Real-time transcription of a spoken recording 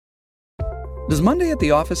Does Monday at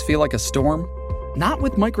the office feel like a storm? Not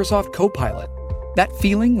with Microsoft Copilot. That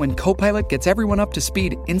feeling when Copilot gets everyone up to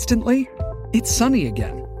speed instantly? It's sunny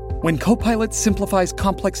again. When Copilot simplifies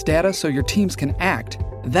complex data so your teams can act,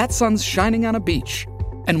 that sun's shining on a beach.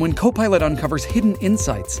 And when Copilot uncovers hidden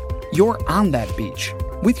insights, you're on that beach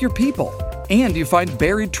with your people, and you find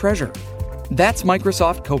buried treasure. That's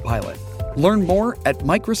Microsoft Copilot. Learn more at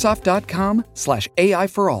Microsoft.com/AI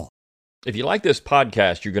for all. If you like this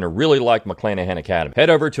podcast, you're going to really like McClanahan Academy.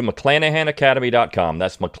 Head over to McClanahanacademy.com.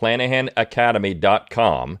 That's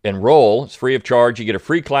McClanahanacademy.com. Enroll. It's free of charge. You get a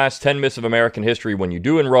free class, 10 Myths of American History when you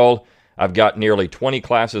do enroll. I've got nearly 20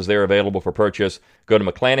 classes there available for purchase. Go to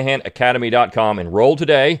McClanahanacademy.com, enroll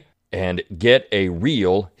today, and get a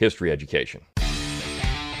real history education.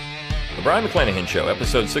 The Brion McClanahan Show,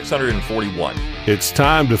 episode 641. It's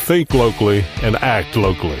time to think locally and act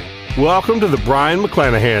locally. Welcome to the Brion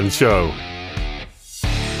McClanahan Show.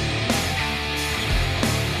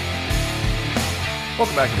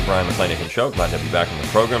 Welcome back to the Brion McClanahan Show. Glad to have you back on the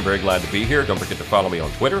program. Very glad to be here. Don't forget to follow me on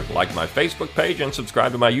Twitter, like my Facebook page, and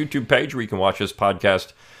subscribe to my YouTube page where you can watch this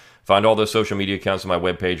podcast. Find all those social media accounts on my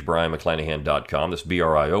webpage, BrionMcClanahan.com. That's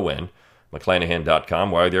BRION,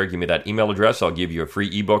 McClanahan.com. While you're there, give me that email address. I'll give you a free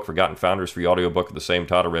ebook, Forgotten Founders, free audiobook of the same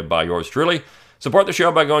title, read by yours truly. Support the show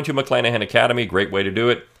by going to McClanahan Academy. Great way to do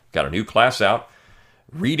it. Got a new class out,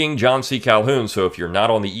 Reading John C. Calhoun. So if you're not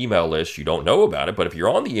on the email list, you don't know about it. But if you're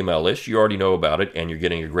on the email list, you already know about it, and you're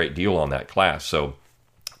getting a great deal on that class. So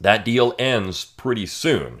that deal ends pretty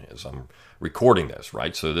soon as I'm recording this,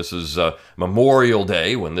 right? So this is Memorial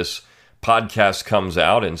Day when this podcast comes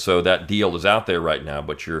out, and so that deal is out there right now.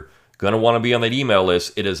 But you're going to want to be on that email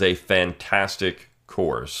list. It is a fantastic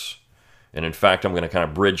course. And in fact, I'm going to kind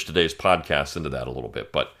of bridge today's podcast into that a little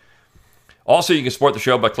bit. But also, you can support the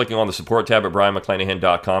show by clicking on the support tab at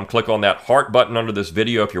BrionMcClanahan.com. Click on that heart button under this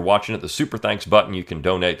video if you're watching it, the super thanks button. You can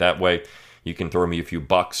donate that way. You can throw me a few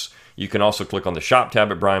bucks. You can also click on the shop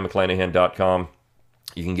tab at BrionMcClanahan.com.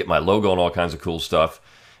 You can get my logo and all kinds of cool stuff.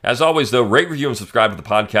 As always, though, rate, review, and subscribe to the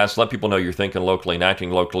podcast. Let people know you're thinking locally and acting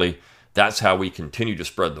locally. That's how we continue to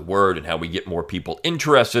spread the word and how we get more people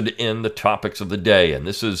interested in the topics of the day. And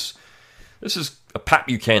this is a Pat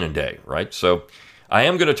Buchanan day, right? So I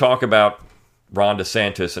am going to talk about Ron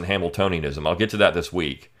DeSantis and Hamiltonianism. I'll get to that this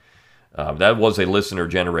week. That was a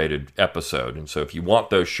listener-generated episode, and so if you want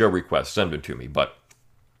those show requests, send them to me. But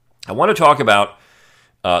I want to talk about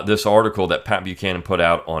this article that Pat Buchanan put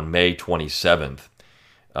out on May 27th,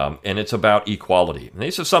 and it's about equality. And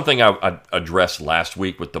this is something I addressed last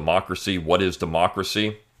week with democracy. What is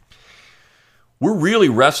democracy? We're really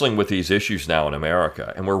wrestling with these issues now in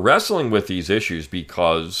America, and we're wrestling with these issues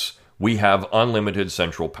because we have unlimited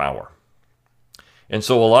central power. And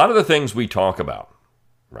so a lot of the things we talk about,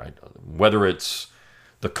 right, whether it's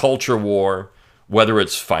the culture war, whether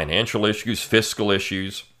it's financial issues, fiscal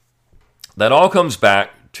issues, that all comes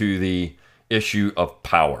back to the issue of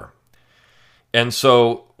power. And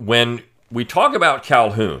so when we talk about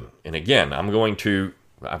Calhoun, and again, I've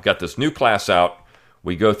got this new class out.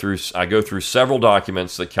 I go through several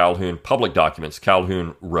documents that public documents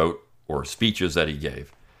Calhoun wrote, or speeches that he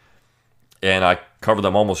gave. And I cover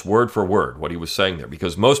them almost word for word, what he was saying there,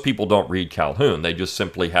 because most people don't read Calhoun. They just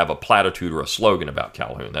simply have a platitude or a slogan about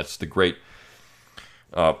Calhoun. That's the great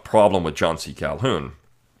problem with John C. Calhoun,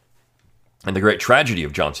 and the great tragedy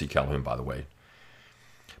of John C. Calhoun, by the way.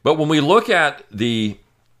 But when we look at the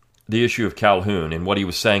issue of Calhoun and what he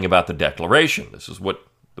was saying about the Declaration, this is what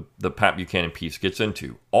the Pat Buchanan piece gets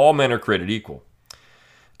into. All men are created equal.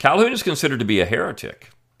 Calhoun is considered to be a heretic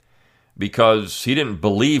because he didn't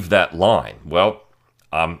believe that line. Well,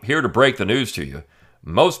 I'm here to break the news to you.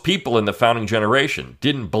 Most people in the founding generation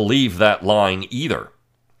didn't believe that line either.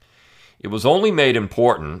 It was only made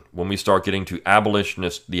important when we start getting to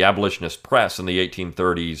the abolitionist press in the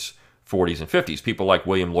 1830s, 40s, and 50s. People like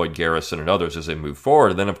William Lloyd Garrison and others as they move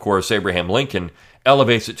forward. And then, of course, Abraham Lincoln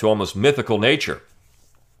elevates it to almost mythical nature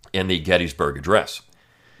in the Gettysburg Address.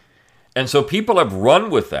 And so people have run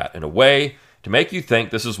with that in a way to make you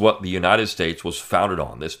think this is what the United States was founded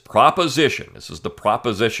on, this proposition. This is the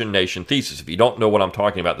proposition nation thesis. If you don't know what I'm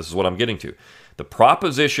talking about, this is what I'm getting to. The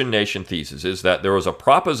proposition nation thesis is that there was a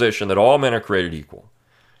proposition that all men are created equal.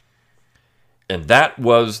 And that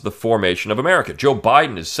was the formation of America. Joe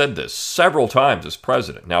Biden has said this several times as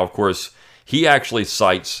president. Now, of course, he actually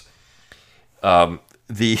cites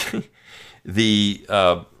the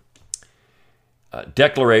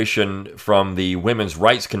declaration from the Women's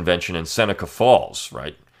Rights Convention in Seneca Falls,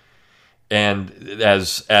 right? And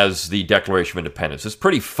as the Declaration of Independence. It's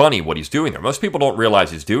pretty funny what he's doing there. Most people don't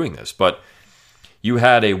realize he's doing this, but you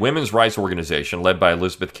had a women's rights organization led by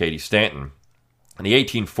Elizabeth Cady Stanton in the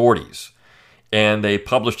 1840s. And they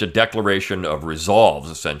published a declaration of resolves,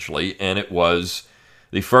 essentially, and it was,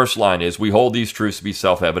 the first line is, "We hold these truths to be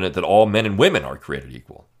self-evident that all men and women are created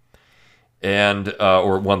equal." And,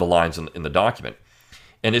 or one of the lines in the document.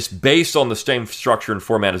 And it's based on the same structure and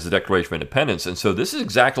format as the Declaration of Independence. And so this is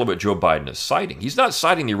exactly what Joe Biden is citing. He's not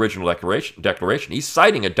citing the original declaration. He's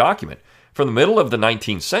citing a document from the middle of the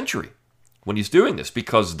 19th century when he's doing this,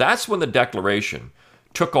 because that's when the Declaration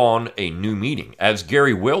took on a new meaning. As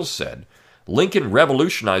Gary Wills said, Lincoln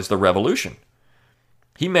revolutionized the revolution.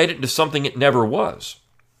 He made it into something it never was.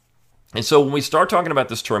 And so when we start talking about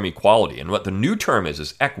this term equality, and what the new term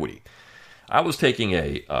is equity. I was taking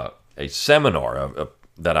a seminar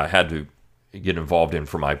that I had to get involved in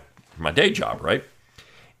for my day job, right?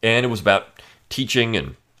 And it was about teaching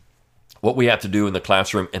and what we have to do in the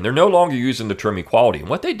classroom. And they're no longer using the term equality. And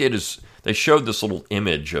what they did is they showed this little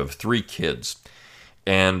image of 3 kids.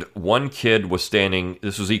 And one kid was standing,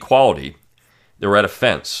 this was equality. They were at a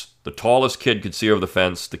fence. The tallest kid could see over the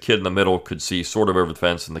fence. The kid in the middle could see sort of over the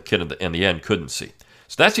fence. And the kid in the end couldn't see.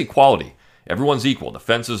 So that's equality. Everyone's equal. The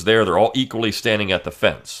fence is there. They're all equally standing at the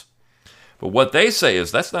fence. But what they say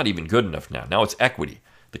is that's not even good enough now. Now it's equity.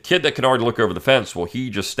 The kid that can already look over the fence, well, he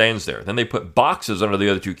just stands there. Then they put boxes under the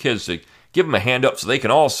other 2 kids to give them a hand up so they can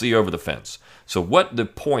all see over the fence. So what the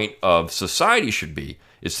point of society should be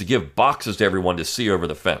is to give boxes to everyone to see over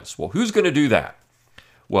the fence. Well, who's going to do that?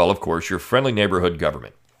 Well, of course, your friendly neighborhood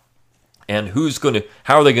government. And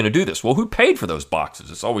how are they going to do this? Well, who paid for those boxes?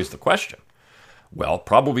 It's always the question. Well,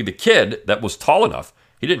 probably the kid that was tall enough.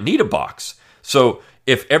 He didn't need a box. So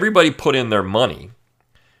if everybody put in their money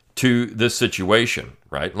to this situation,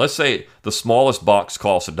 right? Let's say the smallest box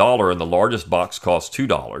costs $1 and the largest box costs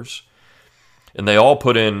 $2, and they all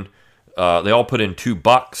put in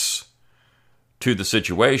 $2 to the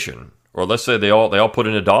situation. Or let's say they all put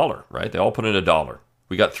in $1, right? They all put in $1.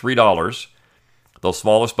 We got $3. The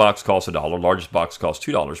smallest box costs $1, largest box costs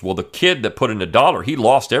 $2. Well, the kid that put in $1, he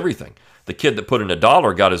lost everything. The kid that put in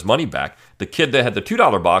 $1 got his money back. The kid that had the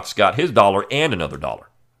 $2 box got his $1 and another $1.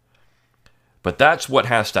 But that's what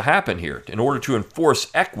has to happen here in order to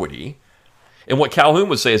enforce equity. And what Calhoun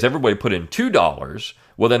would say is everybody put in $2.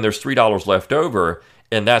 Well, then there's $3 left over,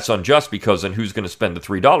 and that's unjust because then who's going to spend the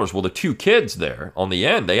 $3? Well, the 2 kids there on the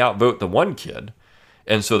end, they outvote the 1 kid.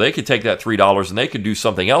 And so they could take that $3 and they could do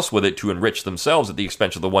something else with it to enrich themselves at the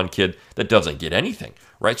expense of the 1 kid that doesn't get anything,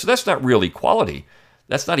 right? So that's not real equality.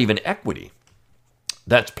 That's not even equity.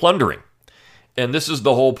 That's plundering. And this is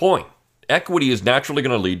the whole point. Equity is naturally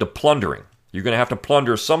going to lead to plundering. You're going to have to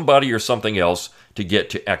plunder somebody or something else to get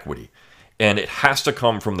to equity. And it has to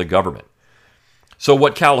come from the government. So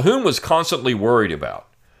what Calhoun was constantly worried about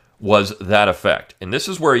was that effect. And this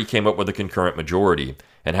is where he came up with the concurrent majority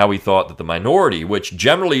and how he thought that the minority, which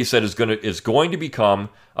generally he said is going to become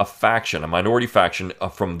a faction, a minority faction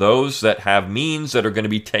from those that have means that are going to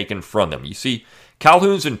be taken from them. You see,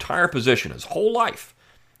 Calhoun's entire position, his whole life,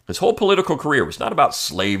 his whole political career was not about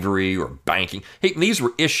slavery or banking. These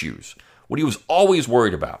were issues. What he was always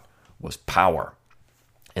worried about was power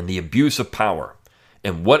and the abuse of power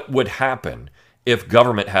and what would happen if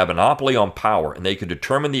government had a monopoly on power and they could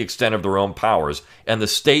determine the extent of their own powers and the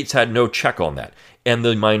states had no check on that and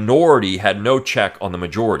the minority had no check on the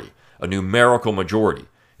majority, a numerical majority.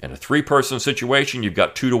 In a 3-person situation, you've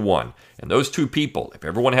got 2 to 1. And those 2 people, if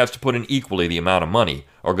everyone has to put in equally the amount of money,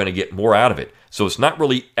 are going to get more out of it. So it's not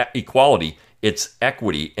really equality, it's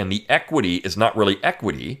equity. And the equity is not really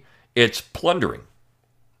equity, it's plundering.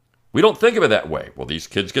 We don't think of it that way. Well, these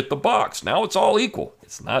kids get the box. Now it's all equal.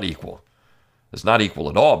 It's not equal. It's not equal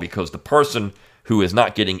at all because the person who is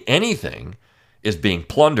not getting anything is being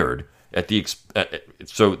plundered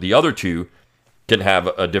so the other 2 can have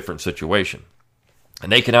a different situation.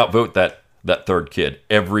 And they can outvote that 3rd kid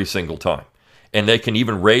every single time. And they can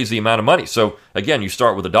even raise the amount of money. So again, you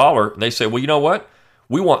start with $1 and they say, well, you know what?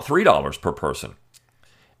 We want $3 per person.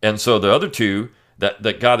 And so the other 2,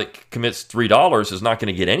 that guy that commits $3 is not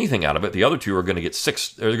going to get anything out of it. The other 2 are going to get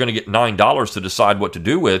they're going to get $9 to decide what to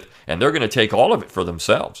do with, and they're going to take all of it for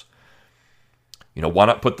themselves. Why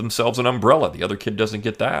not put themselves an umbrella? The other kid doesn't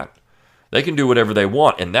get that. They can do whatever they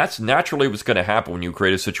want, and that's naturally what's going to happen when you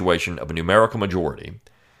create a situation of a numerical majority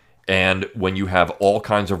and when you have all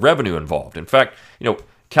kinds of revenue involved. In fact,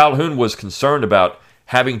 Calhoun was concerned about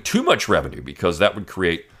having too much revenue because that would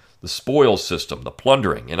create the spoils system, the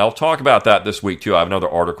plundering. And I'll talk about that this week, too. I have another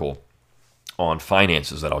article on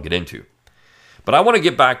finances that I'll get into. But I want to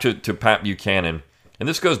get back to Pat Buchanan, and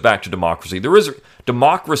this goes back to democracy. There is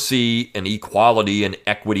democracy and equality and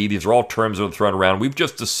equity. These are all terms that are thrown around. We've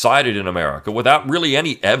just decided in America, without really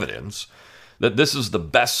any evidence, that this is the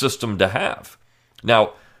best system to have.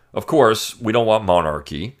 Now, of course, we don't want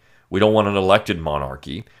monarchy. We don't want an elected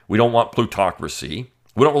monarchy. We don't want plutocracy.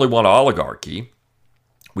 We don't really want oligarchy.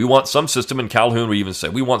 We want some system, and Calhoun would even say,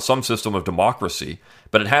 we want some system of democracy,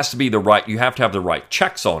 but it has to be the right, you have to have the right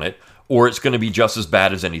checks on it, or it's going to be just as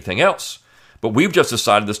bad as anything else. But we've just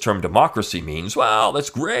decided this term democracy means, well, that's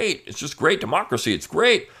great. It's just great democracy. It's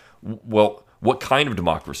great. Well, what kind of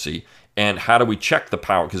democracy? And how do we check the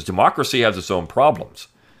power? Because democracy has its own problems.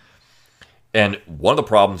 And one of the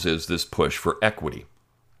problems is this push for equity.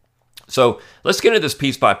 So let's get into this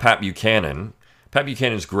piece by Pat Buchanan. Pat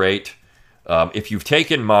Buchanan's great. If you've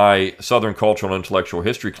taken my Southern Cultural and Intellectual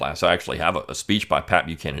History class, I actually have a speech by Pat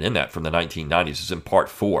Buchanan in that from the 1990s. It's in part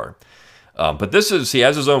 4. But he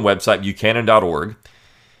has his own website, buchanan.org,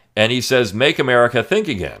 and he says, Make America Think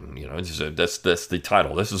Again. That's the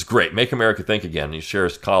title. This is great. Make America Think Again. And he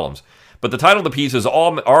shares columns. But the title of the piece is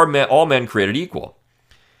All Men Created Equal.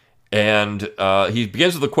 And he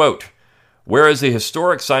begins with a quote, Where is the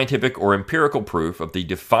historic, scientific, or empirical proof of the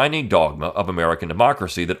defining dogma of American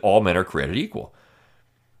democracy that all men are created equal?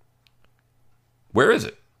 Where is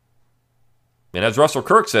it? And as Russell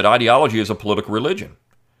Kirk said, ideology is a political religion.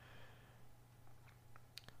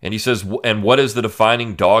 And he says, and what is the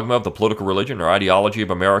defining dogma of the political religion or ideology of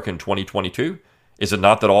America in 2022? Is it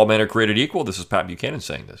not that all men are created equal? This is Pat Buchanan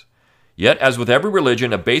saying this. Yet, as with every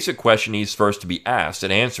religion, a basic question needs first to be asked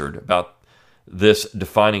and answered about this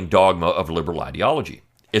defining dogma of liberal ideology.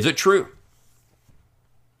 Is it true?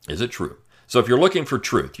 Is it true? So if you're looking for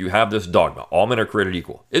truth, you have this dogma. All men are created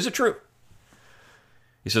equal. Is it true?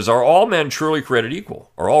 He says, are all men truly created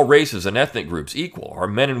equal? Are all races and ethnic groups equal? Are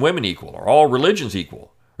men and women equal? Are all religions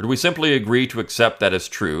equal? Or do we simply agree to accept that as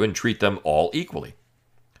true and treat them all equally?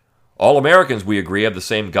 All Americans, we agree, have the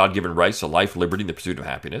same God-given rights to life, liberty, and the pursuit of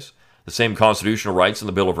happiness, the same constitutional rights in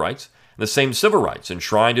the Bill of Rights, and the same civil rights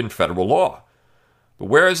enshrined in federal law. But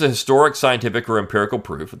where is the historic, scientific, or empirical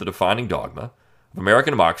proof of the defining dogma of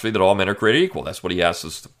American democracy that all men are created equal? That's what he asks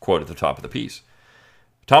us to quote at the top of the piece.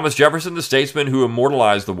 Thomas Jefferson, the statesman who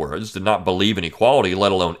immortalized the words, did not believe in equality,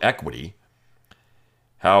 let alone equity.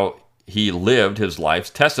 How he lived his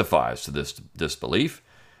life testifies to this belief.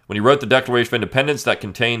 When he wrote the Declaration of Independence that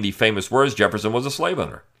contained the famous words, Jefferson was a slave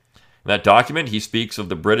owner. In that document, he speaks of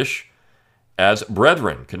the British as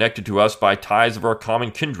brethren, connected to us by ties of our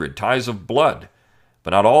common kindred, ties of blood.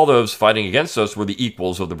 But not all those fighting against us were the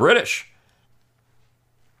equals of the British.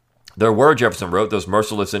 There were, Jefferson wrote, those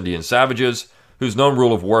merciless Indian savages whose known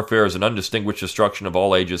rule of warfare is an undistinguished destruction of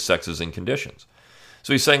all ages, sexes, and conditions.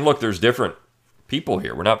 So he's saying, look, there's different people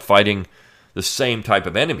here. We're not fighting the same type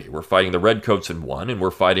of enemy. We're fighting the redcoats in one, and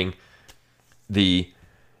we're fighting the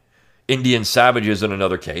Indian savages in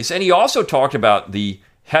another case. And he also talked about the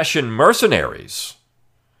Hessian mercenaries,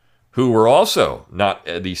 who were also not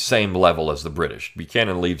at the same level as the British.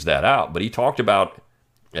 Buchanan leaves that out, but he talked about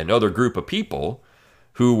another group of people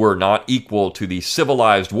who were not equal to the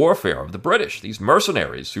civilized warfare of the British, these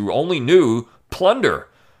mercenaries who only knew plunder.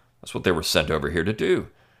 That's what they were sent over here to do,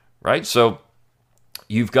 right? So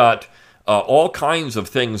you've got all kinds of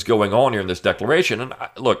things going on here in this declaration. And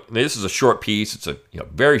look, this is a short piece. It's a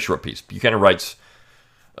very short piece. Buchanan writes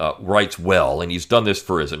well, and he's done this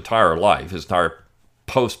for his entire life, his entire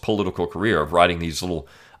post-political career of writing these little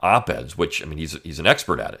op-eds, which, I mean, he's an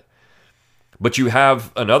expert at it. But you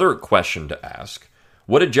have another question to ask.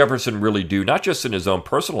 What did Jefferson really do, not just in his own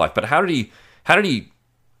personal life, but how did he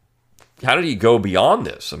go beyond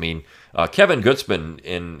this? I mean, Kevin Gutzman,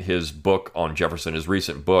 in his book on Jefferson, his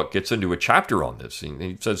recent book, gets into a chapter on this.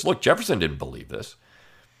 He says, look, Jefferson didn't believe this.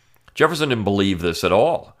 Jefferson didn't believe this at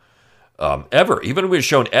all, ever. Even when he was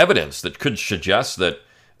shown evidence that could suggest that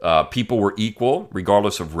people were equal,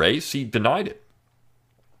 regardless of race, he denied it.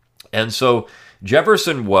 And so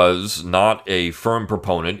Jefferson was not a firm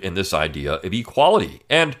proponent in this idea of equality.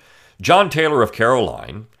 And John Taylor of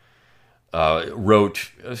Caroline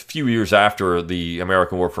wrote a few years after the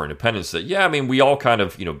American War for Independence that, yeah, I mean, we all kind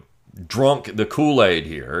of, drunk the Kool-Aid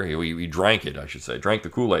here. We drank it, I should say, drank the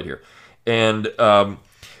Kool-Aid here. And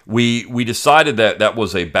we decided that that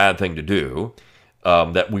was a bad thing to do,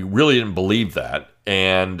 that we really didn't believe that.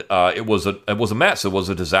 And it was a mess. It was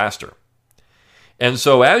a disaster. And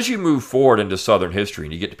so as you move forward into Southern history,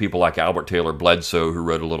 and you get to people like Albert Taylor Bledsoe, who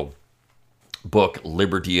wrote a little book,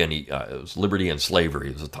 Liberty and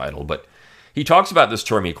Slavery is the title, but he talks about this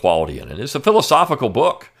term equality in it. It's a philosophical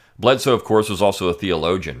book. Bledsoe, of course, was also a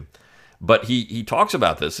theologian, but he talks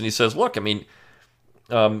about this, and he says, look, I mean,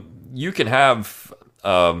 you can have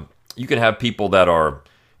people that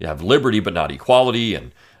have liberty but not equality,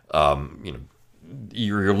 and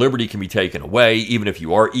your liberty can be taken away, even if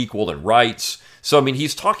you are equal in rights. So, I mean,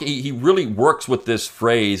 he really works with this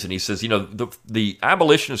phrase, and he says, the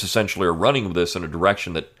abolitionists essentially are running with this in a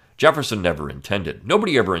direction that Jefferson never intended.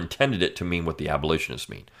 Nobody ever intended it to mean what the abolitionists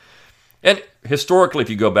mean. And historically, if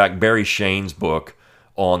you go back, Barry Shane's book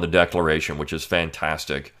on the Declaration, which is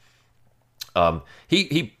fantastic,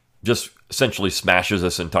 he just essentially smashes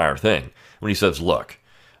this entire thing when he says, look,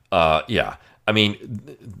 what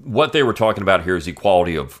they were talking about here is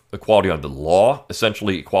equality under the law,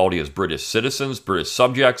 essentially equality as British citizens, British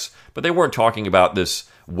subjects, but they weren't talking about this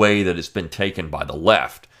way that it's been taken by the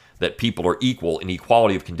left, that people are equal in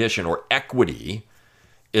equality of condition, or equity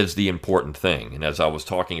is the important thing. And as I was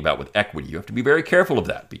talking about with equity, you have to be very careful of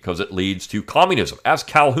that because it leads to communism. As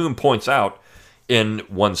Calhoun points out in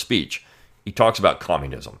one speech, he talks about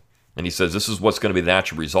communism. And he says this is what's going to be the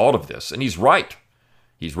natural result of this. And he's right.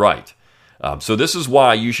 He's right. So this is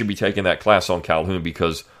why you should be taking that class on Calhoun,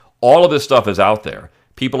 because all of this stuff is out there.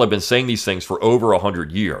 People have been saying these things for over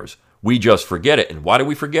 100 years. We just forget it. And why do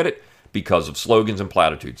we forget it? Because of slogans and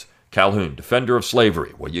platitudes. Calhoun, defender of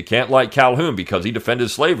slavery. Well, you can't like Calhoun because he defended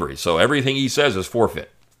slavery, so everything he says is forfeit.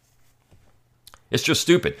 It's just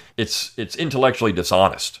stupid. It's intellectually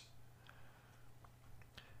dishonest.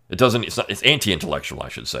 It's anti-intellectual, I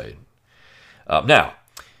should say.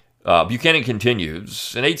 Buchanan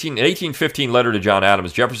continues. In an 1815 letter to John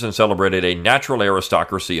Adams, Jefferson celebrated a natural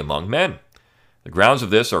aristocracy among men. The grounds of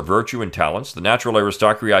this are virtue and talents. The natural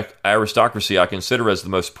aristocracy I consider as the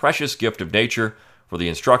most precious gift of nature for the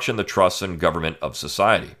instruction, the trust, and government of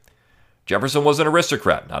society. Jefferson was an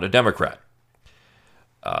aristocrat, not a Democrat.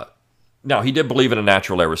 Now, he did believe in a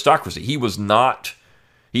natural aristocracy. He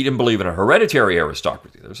didn't believe in a hereditary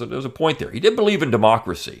aristocracy. There's a point there. He did believe in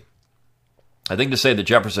democracy. I think to say that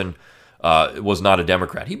Jefferson was not a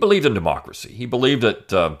Democrat, he believed in democracy. He believed that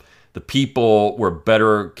the people were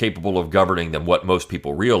better capable of governing than what most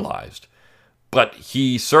people realized. But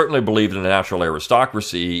he certainly believed in a natural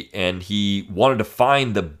aristocracy, and he wanted to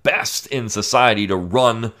find the best in society to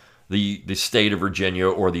run the state of Virginia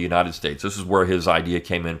or the United States. This is where his idea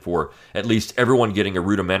came in for at least everyone getting a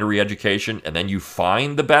rudimentary education, and then you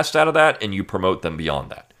find the best out of that, and you promote them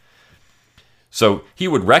beyond that. So he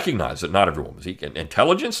would recognize that not everyone was equal.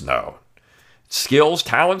 Intelligence? No. Skills,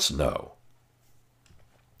 talents? No.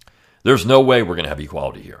 There's no way we're going to have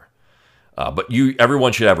equality here. But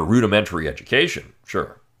everyone should have a rudimentary education,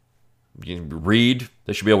 sure. You can read,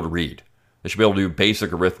 they should be able to read. They should be able to do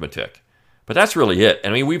basic arithmetic. But that's really it. I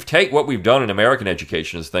mean, what we've done in American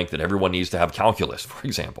education is think that everyone needs to have calculus, for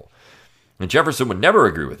example. And Jefferson would never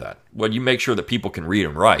agree with that. Well, you make sure that people can read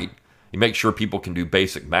and write. You make sure people can do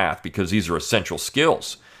basic math because these are essential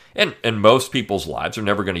skills. And most people's lives are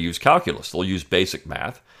never going to use calculus. They'll use basic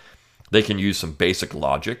math. They can use some basic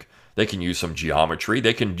logic. They can use some geometry.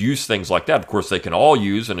 They can use things like that. Of course, they can all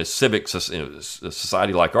use, in a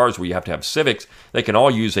society like ours where you have to have civics, they can all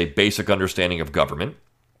use a basic understanding of government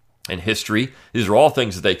and history. These are all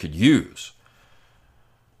things that they could use.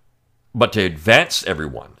 But to advance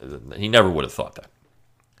everyone, he never would have thought that.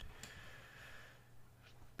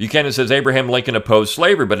 Buchanan says Abraham Lincoln opposed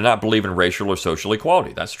slavery but did not believe in racial or social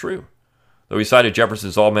equality. That's true. Though he cited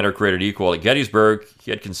Jefferson's all men are created equal at Gettysburg,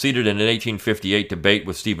 he had conceded in an 1858 debate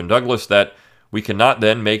with Stephen Douglas that we cannot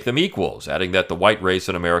then make them equals, adding that the white race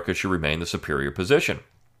in America should remain the superior position.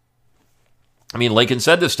 I mean, Lincoln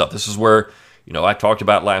said this stuff. This is where, I talked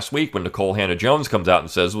about last week when Nicole Hannah-Jones comes out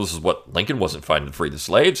and says, well, this is what Lincoln wasn't fighting to free the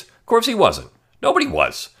slaves. Of course he wasn't. Nobody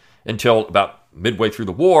was until about midway through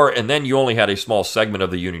the war, and then you only had a small segment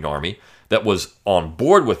of the Union Army that was on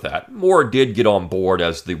board with that. More did get on board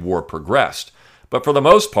as the war progressed. But for the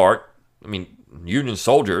most part, Union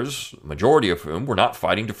soldiers, majority of whom were not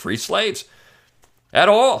fighting to free slaves at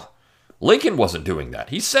all. Lincoln wasn't doing that.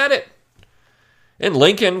 He said it. And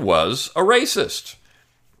Lincoln was a racist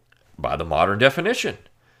by the modern definition.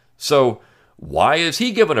 So why is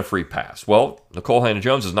he given a free pass? Well, Nicole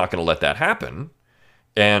Hannah-Jones is not going to let that happen.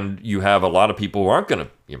 And you have a lot of people who aren't going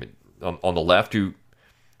to, on the left, who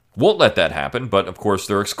won't let that happen, but of course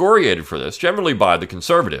they're excoriated for this, generally by the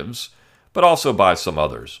conservatives, but also by some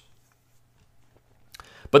others.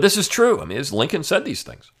 But this is true. As Lincoln said these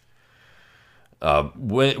things.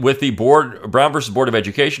 With the Brown versus Board of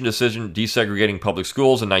Education decision desegregating public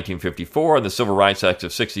schools in 1954 and the Civil Rights Acts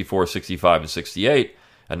of 64, 65, and 68,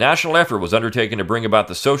 a national effort was undertaken to bring about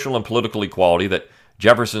the social and political equality that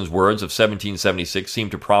Jefferson's words of 1776 seemed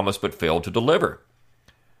to promise but failed to deliver.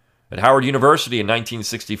 At Howard University in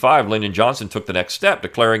 1965, Lyndon Johnson took the next step,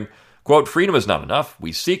 declaring, quote, freedom is not enough.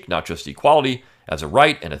 We seek not just equality as a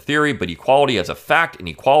right and a theory, but equality as a fact and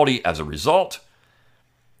equality as a result.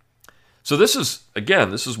 So this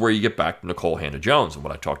is where you get back to Nikole Hannah-Jones and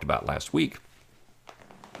what I talked about last week.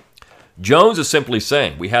 Jones is simply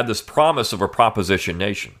saying we had this promise of a proposition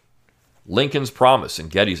nation. Lincoln's promise at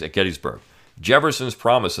Gettysburg. Jefferson's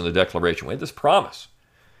promise in the Declaration. We had this promise.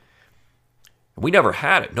 We never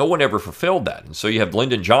had it. No one ever fulfilled that. And so you have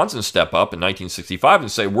Lyndon Johnson step up in 1965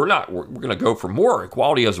 and say, we're going to go for more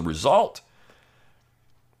equality as a result.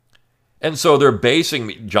 And so they're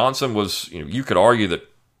basing, Johnson was, you could argue that,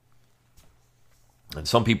 and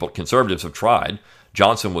some people, conservatives have tried,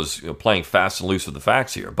 Johnson was playing fast and loose with the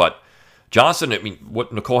facts here. But Johnson,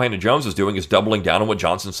 what Nikole Hannah-Jones is doing is doubling down on what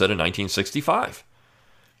Johnson said in 1965.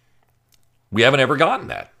 We haven't ever gotten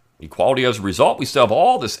that. Equality as a result. We still have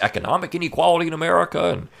all this economic inequality in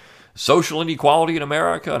America and social inequality in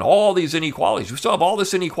America and all these inequalities. We still have all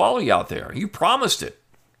this inequality out there. You promised it.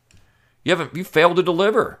 You failed to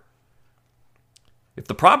deliver. If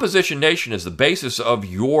the proposition nation is the basis of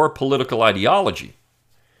your political ideology,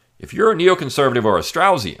 if you're a neoconservative or a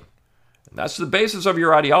Straussian, and that's the basis of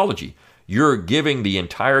your ideology, you're giving the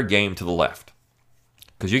entire game to the left.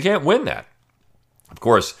 Because you can't win that. Of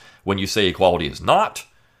course, when you say equality is not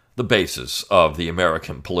the basis of the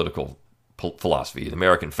American political philosophy, the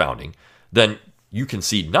American founding, then you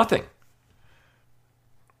concede nothing.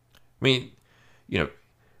 We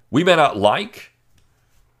may not like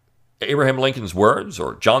Abraham Lincoln's words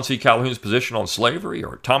or John C. Calhoun's position on slavery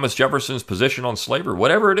or Thomas Jefferson's position on slavery,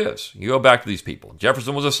 whatever it is. You go back to these people.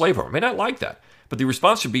 Jefferson was a slaveholder. I may not like that, but the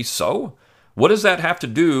response should be, so? What does that have to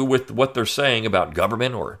do with what they're saying about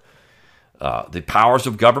government or the powers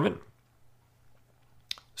of government?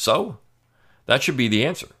 So, that should be the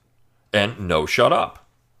answer. And no, shut up,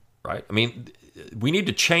 right? We need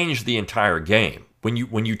to change the entire game. When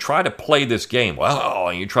you try to play this game,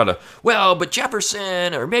 but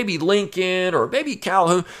Jefferson or maybe Lincoln or maybe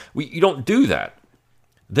Calhoun, you don't do that.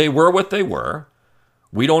 They were what they were.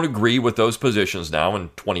 We don't agree with those positions now in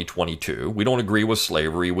 2022. We don't agree with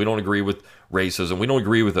slavery. We don't agree with racism. We don't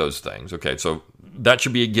agree with those things. Okay, so that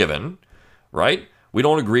should be a given, right? We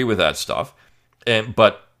don't agree with that stuff,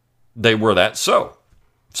 but they were that. So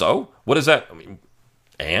what is that?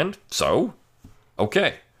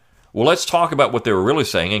 Okay. Well, let's talk about what they were really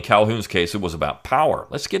saying. In Calhoun's case, it was about power.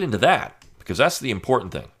 Let's get into that, because that's the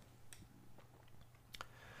important thing.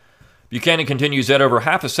 Buchanan continues that over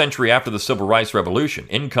half a century after the Civil Rights Revolution,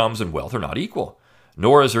 incomes and wealth are not equal,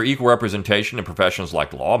 nor is there equal representation in professions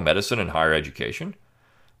like law, medicine, and higher education.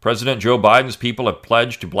 President Joe Biden's people have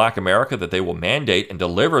pledged to Black America that they will mandate and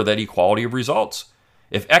deliver that equality of results.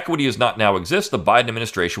 If equity does not now exist, the Biden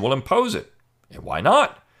administration will impose it. And why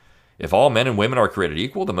not? If all men and women are created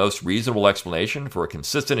equal, the most reasonable explanation for a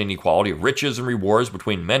consistent inequality of riches and rewards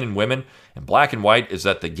between men and women and black and white is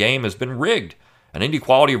that the game has been rigged. An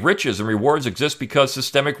inequality of riches and rewards exists because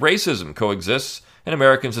systemic racism coexists in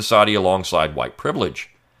American society alongside white privilege.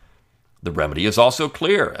 The remedy is also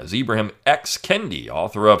clear, as Ibram X. Kendi,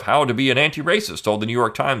 author of How to Be an Anti-Racist, told the New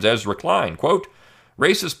York Times Ezra Klein, quote,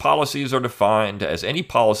 "Racist policies are defined as any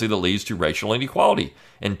policy that leads to racial inequality.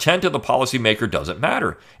 Intent of the policymaker doesn't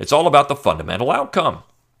matter. It's all about the fundamental outcome."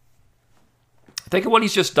 Think of what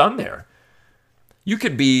he's just done there. You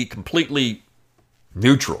could be completely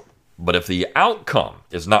neutral, but if the outcome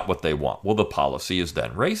is not what they want, well, the policy is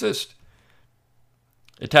then racist.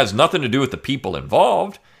 It has nothing to do with the people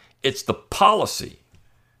involved. It's the policy.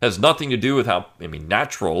 It has nothing to do with how,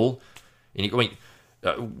 natural.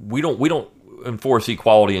 We don't enforce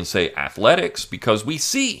equality in, say, athletics, because we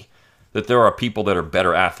see that there are people that are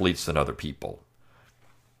better athletes than other people.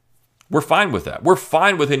 We're fine with that. We're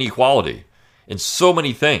fine with inequality in so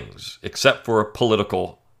many things, except for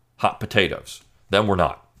political hot potatoes. Then we're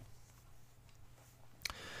not.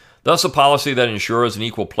 Thus, a policy that ensures an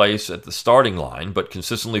equal place at the starting line, but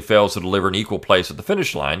consistently fails to deliver an equal place at the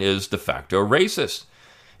finish line, is de facto racist.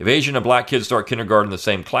 If Asian and black kids start kindergarten in the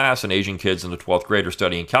same class and Asian kids in the 12th grade are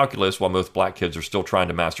studying calculus while most black kids are still trying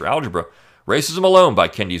to master algebra, racism alone, by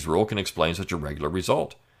Kendi's rule, can explain such a regular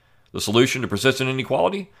result. The solution to persistent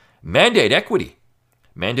inequality? Mandate equity.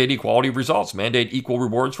 Mandate equality of results. Mandate equal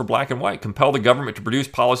rewards for black and white. Compel the government to produce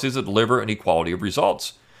policies that deliver an equality of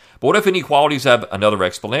results. But what if inequalities have another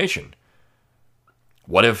explanation?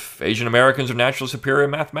 What if Asian Americans are naturally superior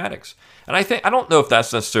in mathematics? And I don't know if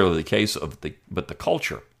that's necessarily the case but the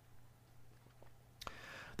culture.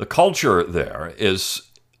 The culture there is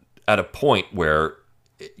at a point where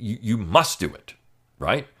you must do it,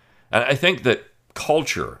 right? And I think that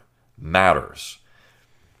culture matters.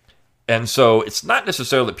 And so it's not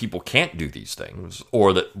necessarily that people can't do these things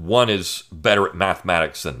or that one is better at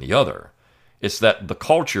mathematics than the other. It's that the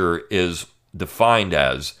culture is defined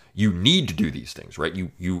as you need to do these things, right?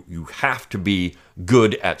 You have to be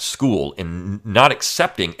good at school, and not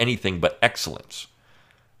accepting anything but excellence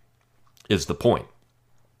is the point.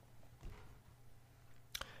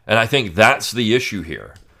 And I think that's the issue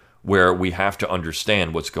here, where we have to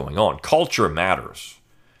understand what's going on. Culture matters.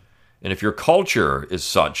 And if your culture is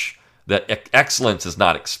such that excellence is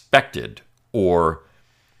not expected, or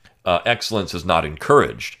excellence is not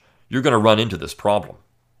encouraged, you're going to run into this problem.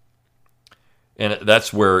 And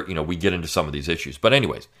that's where, we get into some of these issues. But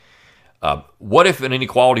anyways, what if an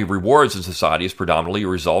inequality of rewards in society is predominantly a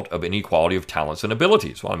result of inequality of talents and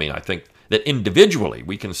abilities? Well, I think that individually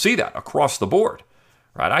we can see that across the board,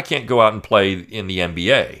 right? I can't go out and play in the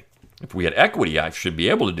NBA. If we had equity, I should be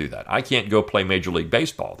able to do that. I can't go play Major League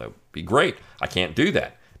Baseball. That would be great. I can't do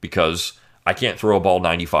that because I can't throw a ball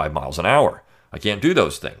 95 miles an hour. I can't do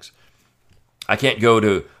those things. I can't go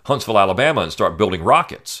to Huntsville, Alabama and start building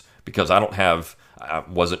rockets because I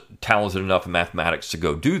wasn't talented enough in mathematics to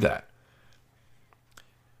go do that.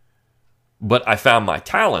 But I found my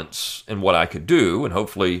talents and what I could do, and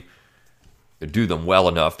hopefully do them well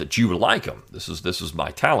enough that you would like them. This is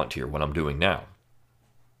my talent here, what I'm doing now.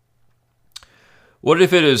 What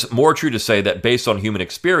if it is more true to say that based on human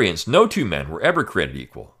experience, no two men were ever created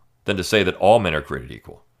equal than to say that all men are created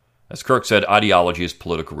equal? As Kirk said, ideology is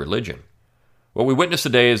political religion. What we witness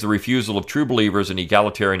today is the refusal of true believers in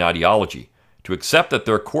egalitarian ideology to accept that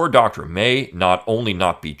their core doctrine may not only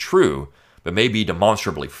not be true, but may be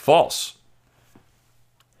demonstrably false.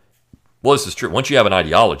 Well, this is true. Once you have an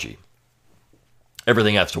ideology,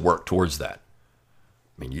 everything has to work towards that.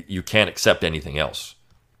 You can't accept anything else.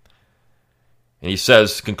 And he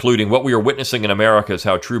says, concluding, what we are witnessing in America is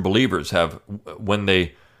how true believers have, when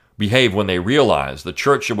they realize the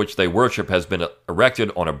church in which they worship has been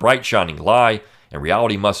erected on a bright, shining lie, and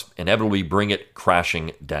reality must inevitably bring it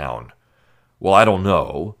crashing down. Well, I don't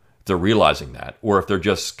know if they're realizing that, or if they're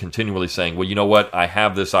just continually saying, well, you know what, I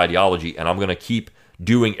have this ideology, and I'm going to keep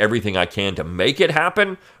doing everything I can to make it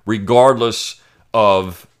happen, regardless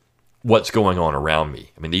of what's going on around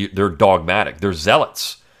me. They're dogmatic. They're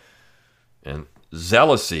zealots. And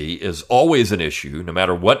zealousy is always an issue, no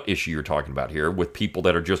matter what issue you're talking about here, with people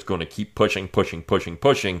that are just going to keep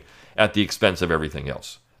pushing at the expense of everything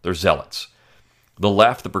else. They're zealots. The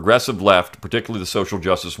left, the progressive left, particularly the social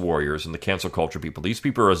justice warriors and the cancel culture people, these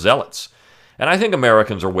people are zealots. And I think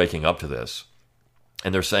Americans are waking up to this.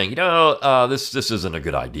 And they're saying, this isn't a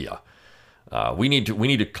good idea. We need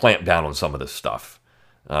to clamp down on some of this stuff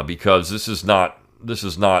because this is not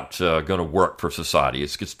going to work for society.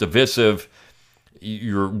 It's divisive.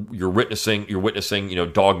 You're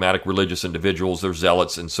witnessing dogmatic religious individuals. They're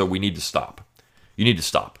zealots, and so we need to stop. You need to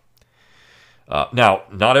stop. Now,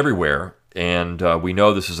 not everywhere, and we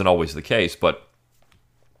know this isn't always the case, but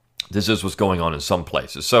this is what's going on in some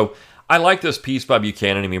places. So I like this piece by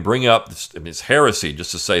Buchanan. Bring up this heresy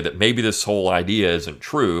just to say that maybe this whole idea isn't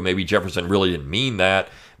true. Maybe Jefferson really didn't mean that.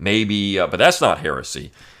 Maybe, but that's not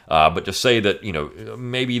heresy. But to say that,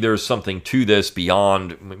 maybe there's something to this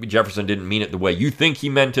beyond, maybe Jefferson didn't mean it the way you think he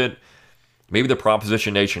meant it. Maybe the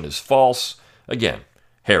propositionation is false. Again,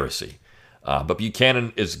 heresy. But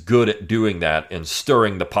Buchanan is good at doing that and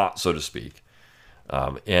stirring the pot, so to speak,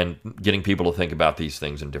 and getting people to think about these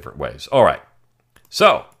things in different ways. All right.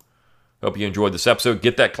 So, hope you enjoyed this episode.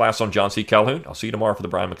 Get that class on John C. Calhoun. I'll see you tomorrow for the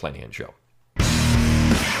Brian McClanahan Show.